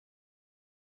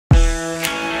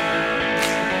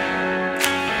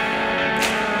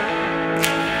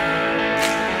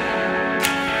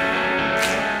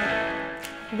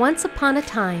Once upon a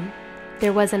time,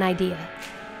 there was an idea.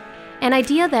 An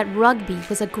idea that rugby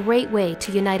was a great way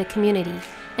to unite a community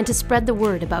and to spread the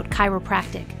word about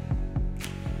chiropractic.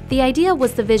 The idea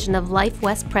was the vision of Life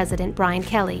West president Brian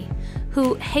Kelly,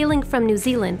 who, hailing from New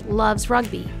Zealand, loves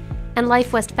rugby, and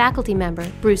Life West faculty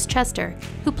member Bruce Chester,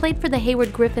 who played for the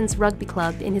Hayward Griffins Rugby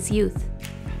Club in his youth.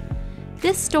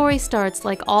 This story starts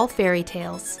like all fairy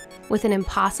tales, with an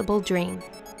impossible dream.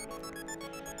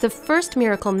 The first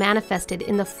miracle manifested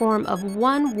in the form of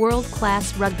one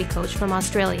world-class rugby coach from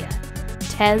Australia,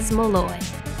 Tez Molloy.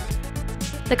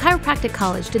 The chiropractic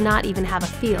college did not even have a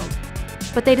field,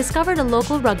 but they discovered a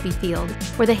local rugby field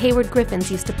where the Hayward Griffins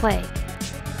used to play.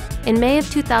 In May of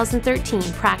 2013,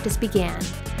 practice began,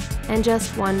 and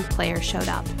just one player showed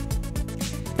up.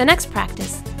 The next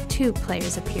practice, 2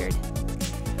 players appeared.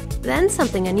 Then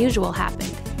something unusual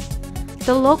happened.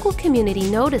 The local community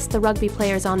noticed the rugby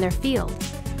players on their field.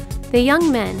 The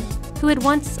young men, who had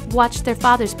once watched their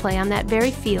fathers play on that very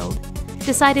field,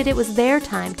 decided it was their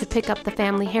time to pick up the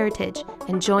family heritage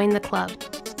and join the club.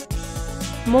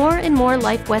 More and more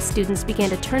Life West students began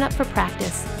to turn up for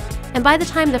practice, and by the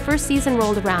time the first season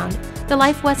rolled around, the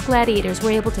Life West Gladiators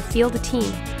were able to field a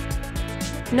team.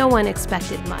 No one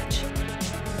expected much.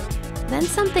 Then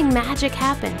something magic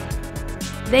happened.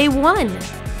 They won!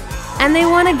 And they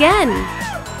won again!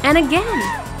 And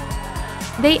again!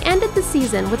 They ended the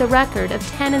season with a record of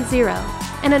 10-0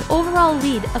 and an overall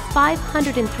lead of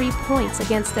 503 points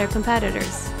against their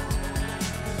competitors.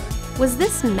 Was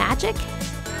this magic?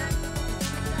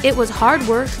 It was hard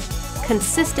work,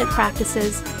 consistent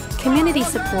practices, community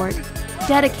support,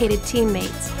 dedicated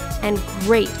teammates, and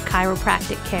great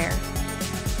chiropractic care.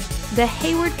 The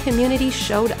Hayward community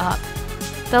showed up.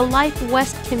 The Life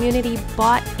West community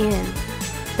bought in.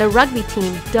 The rugby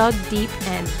team dug deep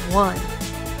and won.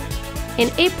 In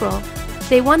April,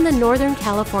 they won the Northern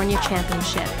California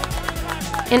Championship.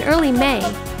 In early May,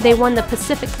 they won the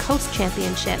Pacific Coast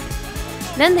Championship.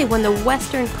 Then they won the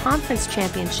Western Conference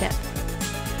Championship.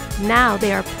 Now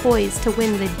they are poised to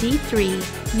win the D3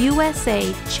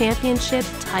 USA Championship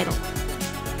title.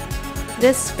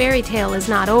 This fairy tale is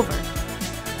not over.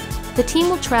 The team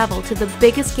will travel to the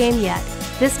biggest game yet,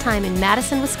 this time in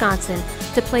Madison, Wisconsin,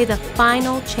 to play the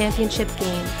final championship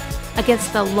game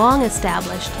against the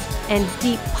long-established and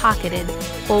deep-pocketed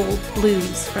Old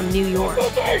Blues from New York.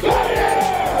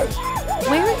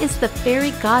 Where is the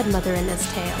fairy godmother in this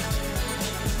tale?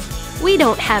 We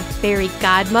don't have fairy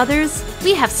godmothers,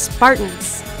 we have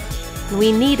Spartans.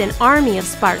 We need an army of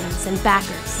Spartans and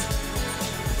backers.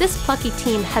 This plucky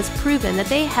team has proven that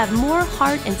they have more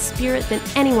heart and spirit than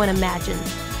anyone imagined.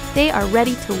 They are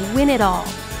ready to win it all.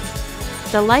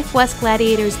 The Life West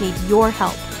Gladiators need your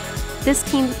help. This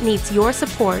team needs your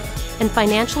support and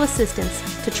financial assistance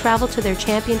to travel to their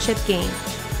championship game.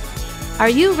 Are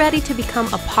you ready to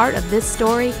become a part of this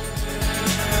story?